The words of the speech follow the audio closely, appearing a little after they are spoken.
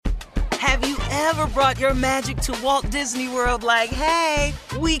Have you ever brought your magic to Walt Disney World like, hey,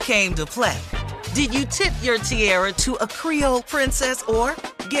 we came to play? Did you tip your tiara to a Creole princess or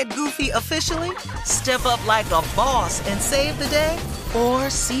get goofy officially? Step up like a boss and save the day? Or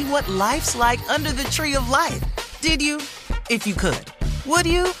see what life's like under the tree of life? Did you? If you could. Would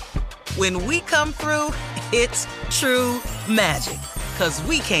you? When we come through, it's true magic. 'Cause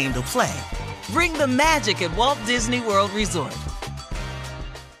we came to play. Bring the magic at Walt Disney World Resort.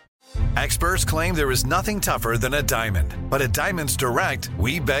 Experts claim there is nothing tougher than a diamond. But at Diamonds Direct,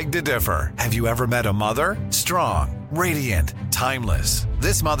 we beg to differ. Have you ever met a mother? Strong, radiant, timeless.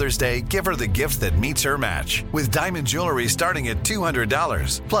 This Mother's Day, give her the gift that meets her match. With diamond jewelry starting at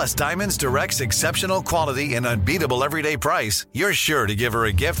 $200. Plus Diamonds Direct's exceptional quality and unbeatable everyday price, you're sure to give her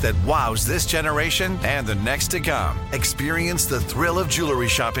a gift that wows this generation and the next to come. Experience the thrill of jewelry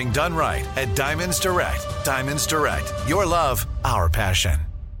shopping done right at Diamonds Direct. Diamonds Direct. Your love, our passion.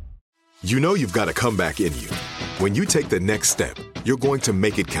 You know you've got a comeback in you. When you take the next step, you're going to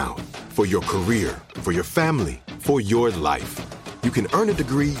make it count. For your career, for your family, for your life. You can earn a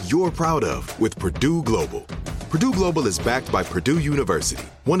degree you're proud of with Purdue Global. Purdue Global is backed by Purdue University,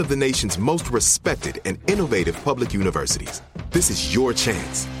 one of the nation's most respected and innovative public universities. This is your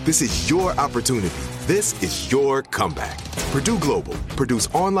chance. This is your opportunity. This is your comeback. Purdue Global, Purdue's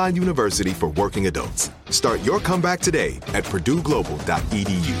online university for working adults. Start your comeback today at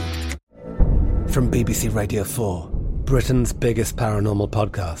purdueglobal.edu. From BBC Radio 4, Britain's biggest paranormal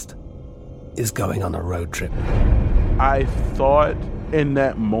podcast is going on a road trip. I thought in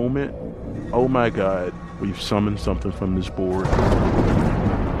that moment, oh my God, we've summoned something from this board.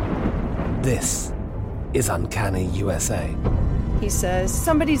 This is Uncanny USA. He says,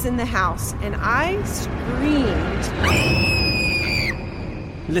 somebody's in the house, and I screamed.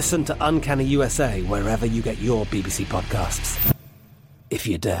 Listen to Uncanny USA wherever you get your BBC podcasts, if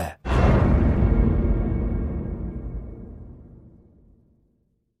you dare.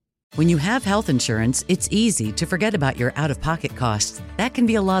 When you have health insurance, it's easy to forget about your out-of-pocket costs. That can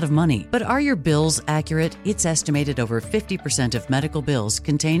be a lot of money. But are your bills accurate? It's estimated over 50% of medical bills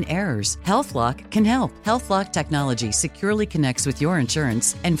contain errors. HealthLock can help. HealthLock technology securely connects with your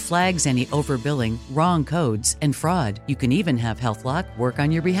insurance and flags any overbilling, wrong codes, and fraud. You can even have HealthLock work on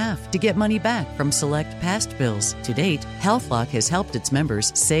your behalf to get money back from select past bills. To date, HealthLock has helped its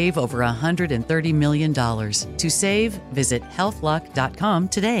members save over $130 million. To save, visit healthlock.com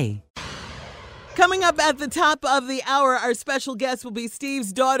today. Coming up at the top of the hour, our special guest will be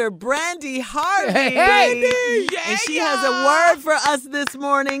Steve's daughter, Brandy Harvey. Hey, and she has a word for us this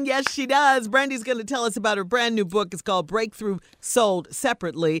morning. Yes, she does. Brandy's going to tell us about her brand new book. It's called Breakthrough, Sold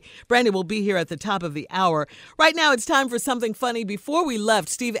Separately. Brandy will be here at the top of the hour. Right now, it's time for something funny. Before we left,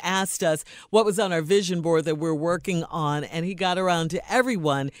 Steve asked us what was on our vision board that we're working on, and he got around to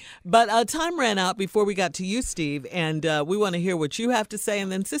everyone. But time ran out before we got to you, Steve, and we want to hear what you have to say.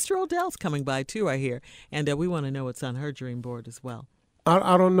 And then Sister Odell's coming by, too, right here, and we want to know what's on her dream board as well.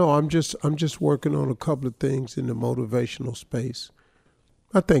 I don't know. I'm just working on a couple of things in the motivational space.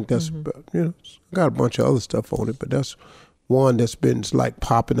 I think that's I got a bunch of other stuff on it, but that's one that's been like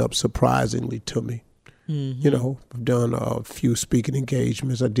popping up surprisingly to me. I've done a few speaking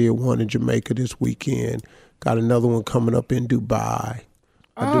engagements. I did one in Jamaica this weekend. Got another one coming up in Dubai.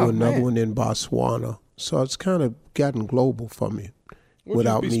 I do another one in Botswana. So it's kind of gotten global for me.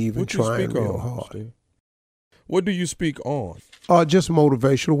 Without me even trying real hard. Steve? What do you speak on? Just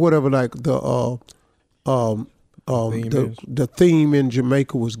motivational, whatever. Like the theme in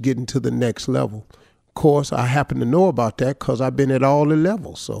Jamaica was getting to the next level. Of course, I happen to know about that because I've been at all the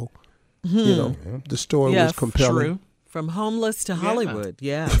levels. So, the story was compelling. True. From homeless to Hollywood.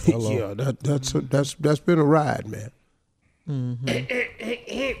 Yeah. That's been a ride, man.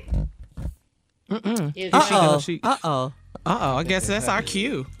 I guess that's our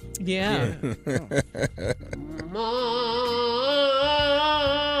cue. Yeah.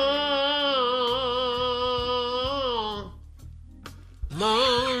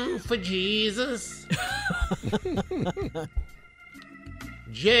 Moan for Jesus.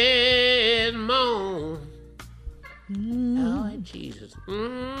 Just moan. Lord Jesus.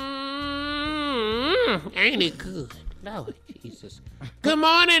 Ain't it good? Lord Jesus. Good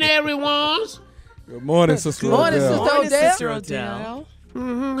morning, everyone. Good morning, Sister Odell. Good morning, Sister Odell.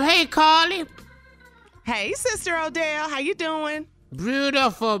 Hey, Carly. Hey, Sister Odell. How you doing?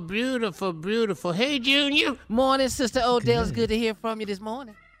 Beautiful, beautiful, beautiful. Hey, Junior. Morning, Sister Odell. It's good to hear from you this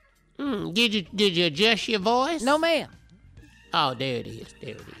morning. Did you adjust your voice? No, ma'am. Oh, there it is.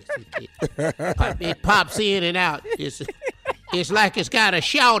 There it is. It pops in and out. It's like it's got a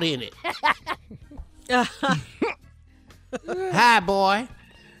shout in it. Hi, boy.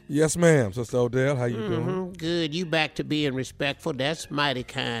 Yes, ma'am. Sister Odell, how you doing? Good. You back to being respectful. That's mighty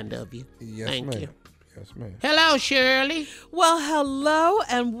kind of you. Yes, Thank ma'am. you. Yes, ma'am. Hello, Shirley. Well, hello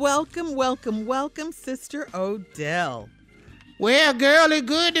and welcome, Sister Odell. Well, girl, it's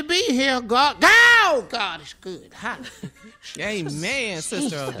good to be here. God, oh, God, it's good. Amen,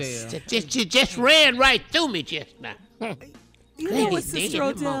 Sister Odell. Just ran right through me just now. You know what, Sister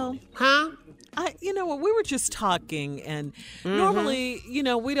Odell? Huh? You know what, we were just talking, and normally,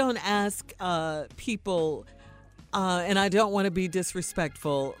 we don't ask people, and I don't want to be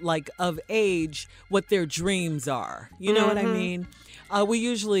disrespectful, like of age, what their dreams are. You know what I mean? We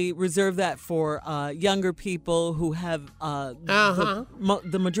usually reserve that for younger people who have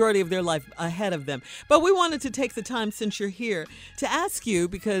the majority of their life ahead of them. But we wanted to take the time, since you're here, to ask you,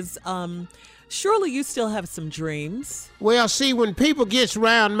 because surely you still have some dreams. Well, see, when people gets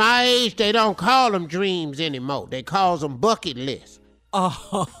around my age, they don't call them dreams anymore. They call them bucket lists.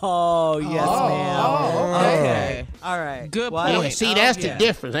 Oh, yes, ma'am. Oh, okay. All right. Good Well, point. Yeah, see, that's the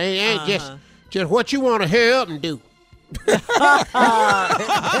difference. It ain't just what you want to hurry up and do.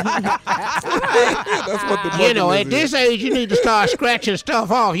 That's what the bucket At list this is. age, you need to start scratching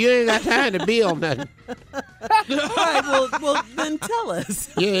stuff off. You ain't got time to build nothing. All right, well, then tell us.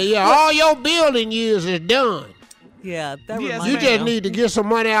 Yeah. All your building years is done. Yeah, that reminds You me. just need to get some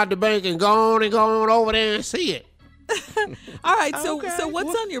money out the bank and go on over there and see it. All right, so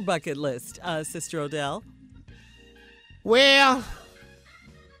what's on your bucket list, Sister Odell? Well,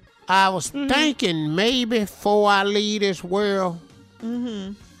 I was thinking maybe before I leave this world,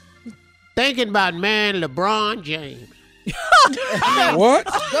 thinking about marrying LeBron James. What?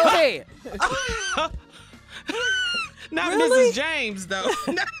 Go ahead. Not Really? Mrs. James, though.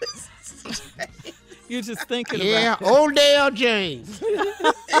 You're just thinking Yeah, about it. Odell James.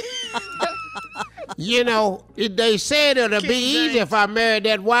 They said it'll be easy if I married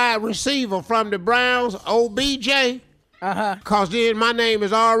that wide receiver from the Browns, OBJ. Because then my name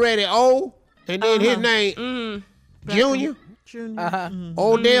is already O, and then his name, Junior.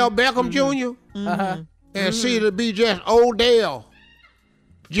 Odell Beckham Jr. And see, it'll be just Odell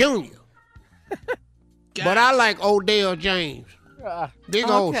Jr. But I like Odell James. Big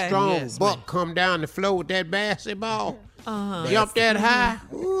old Okay. strong buck come down the floor with that basketball. Jump that high.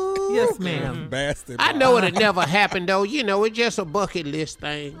 Yes, ma'am. Basketball. I know it'll never happen, though. It's just a bucket list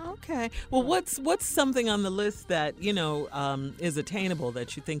thing. Okay. Well, what's something on the list that is attainable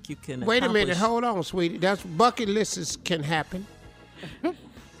that you think you can? Wait a minute. accomplish? Hold on, sweetie. That's bucket lists can happen.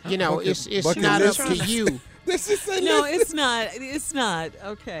 It's bucket not up lists? to you. This is a No, list. it's not. It's not.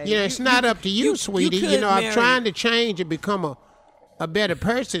 Okay. It's not up to you, sweetie. could I'm marry- trying to change and become a better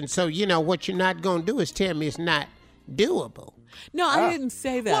person. So, what you're not going to do is tell me it's not doable. No, I didn't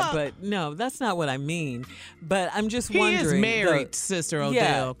say that, but no, that's not what I mean. But I'm just wondering. He is married, Sister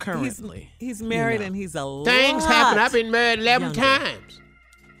Odell, currently. He's married and he's a Things lot happen. I've been married 11 younger. times.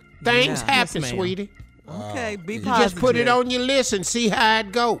 Things Yeah. happen, Yes, ma'am. sweetie. Okay, be You positive. just put it on your list and see how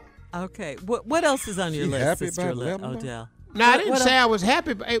it go. Okay. What else is on your She list, happy Sister about Lebanon? Odell? Now, I What- didn't what say I was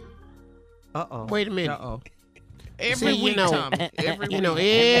happy, but Uh-oh. wait a minute. Uh-oh. Every See, week, Tommy. Every week.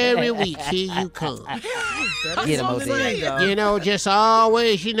 Every week here you come. Get him, Odell. Just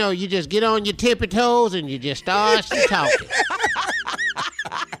always, you just get on your tippy toes and you just start talking.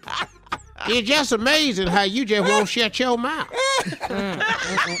 It's just amazing how you just won't shut your mouth.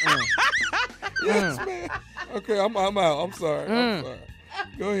 Yes, man. Okay, I'm out. I'm sorry. I'm sorry.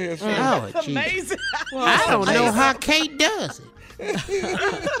 Go ahead, sir. Oh, gee. Amazing. I don't know how Kate does it.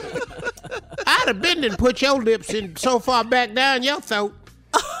 I'd have been and put your lips in so far back down your throat.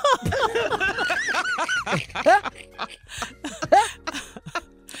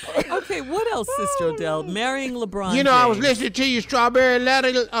 Okay, what else, Sister Odell? Marrying LeBron I was James. listening to your strawberry letter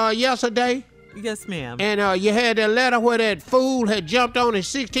yesterday, Yes, ma'am. and you had that letter where that fool had jumped on his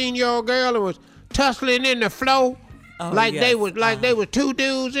 16-year-old girl and was tussling in the floor like yes. they was two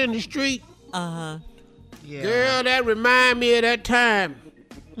dudes in the street. Uh-huh. Yeah. Girl, that remind me of that time.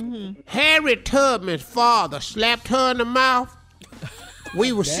 Harriet Tubman's father slapped her in the mouth.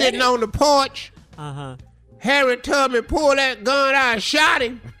 We were sitting on the porch. Uh-huh. Harriet Tubman pulled that gun out and shot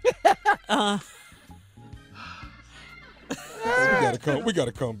him. We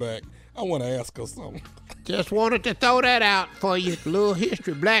gotta come back. I want to ask her something. Just wanted to throw that out for you. Little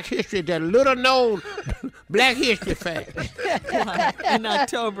history, black history, that little known black history fact. In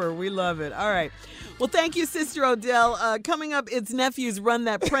October. We love it. All right. Well, thank you, Sister Odell. Coming up, it's Nephew's Run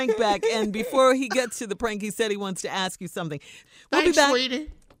That Prank Back. And before he gets to the prank, he said he wants to ask you something. We'll Thanks, be back.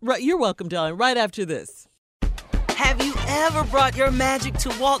 sweetie. Right, you're welcome, darling. Right after this. Have you ever brought your magic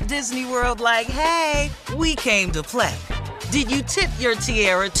to Walt Disney World like, hey, we came to play? Did you tip your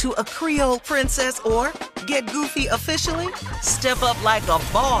tiara to a Creole princess or get goofy officially? Step up like a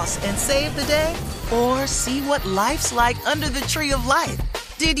boss and save the day? Or see what life's like under the tree of life?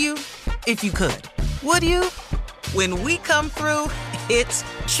 Did you? If you could. Would you? When we come through, it's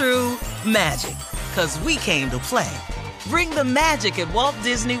true magic. 'Cause we came to play. Bring the magic at Walt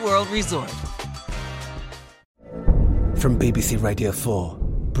Disney World Resort. From BBC Radio 4,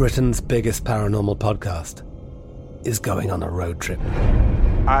 Britain's biggest paranormal podcast is going on a road trip.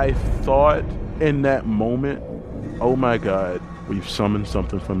 I thought in that moment, oh my God, we've summoned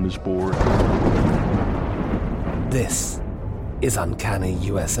something from this board. This is Uncanny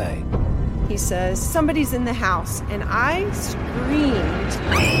USA. He says, somebody's in the house, and I screamed.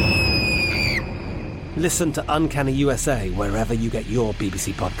 Listen to Uncanny USA wherever you get your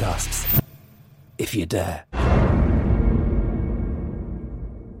BBC podcasts, if you dare.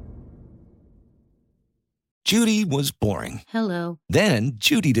 Judy was boring. Hello. Then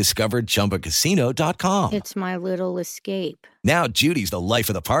Judy discovered ChumbaCasino.com. It's my little escape. Now Judy's the life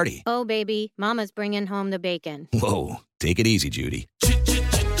of the party. Oh, baby, mama's bringing home the bacon. Whoa, take it easy, Judy.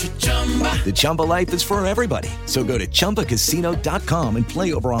 The Chumba life is for everybody. So go to ChumbaCasino.com and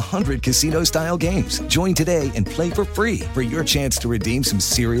play over 100 casino-style games. Join today and play for free for your chance to redeem some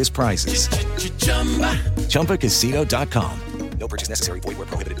serious prizes. ChumbaCasino.com. No purchase necessary. Void where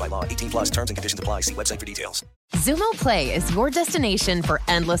prohibited by law. 18+ terms and conditions apply. See website for details. Xumo Play is your destination for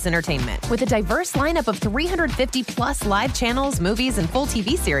endless entertainment. With a diverse lineup of 350+ live channels, movies, and full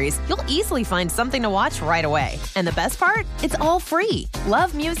TV series, you'll easily find something to watch right away. And the best part? It's all free.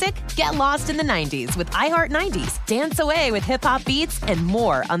 Love music? Get lost in the 90s with iHeart 90s. Dance away with hip-hop beats and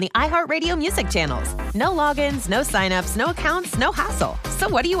more on the iHeartRadio music channels. No logins, no signups, no accounts, no hassle. So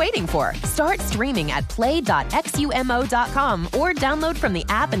what are you waiting for? Start streaming at play.xumo.com or download from the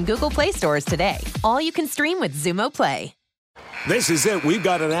app and Google Play stores today. All you can stream with Xumo Play. This is it. We've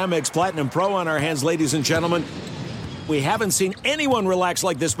got an Amex Platinum Pro on our hands, ladies and gentlemen. We haven't seen anyone relax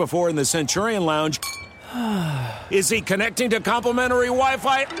like this before in the Centurion Lounge. Is he connecting to complimentary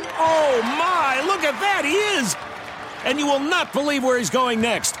Wi-Fi? Oh, my! Look at that! He is! And you will not believe where he's going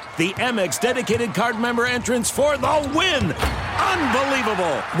next. The Amex dedicated card member entrance for the win!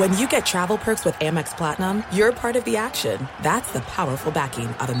 Unbelievable! When you get travel perks with Amex Platinum, you're part of the action. That's the powerful backing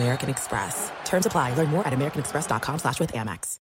of American Express. Terms apply. Learn more at americanexpress.com/withAmex.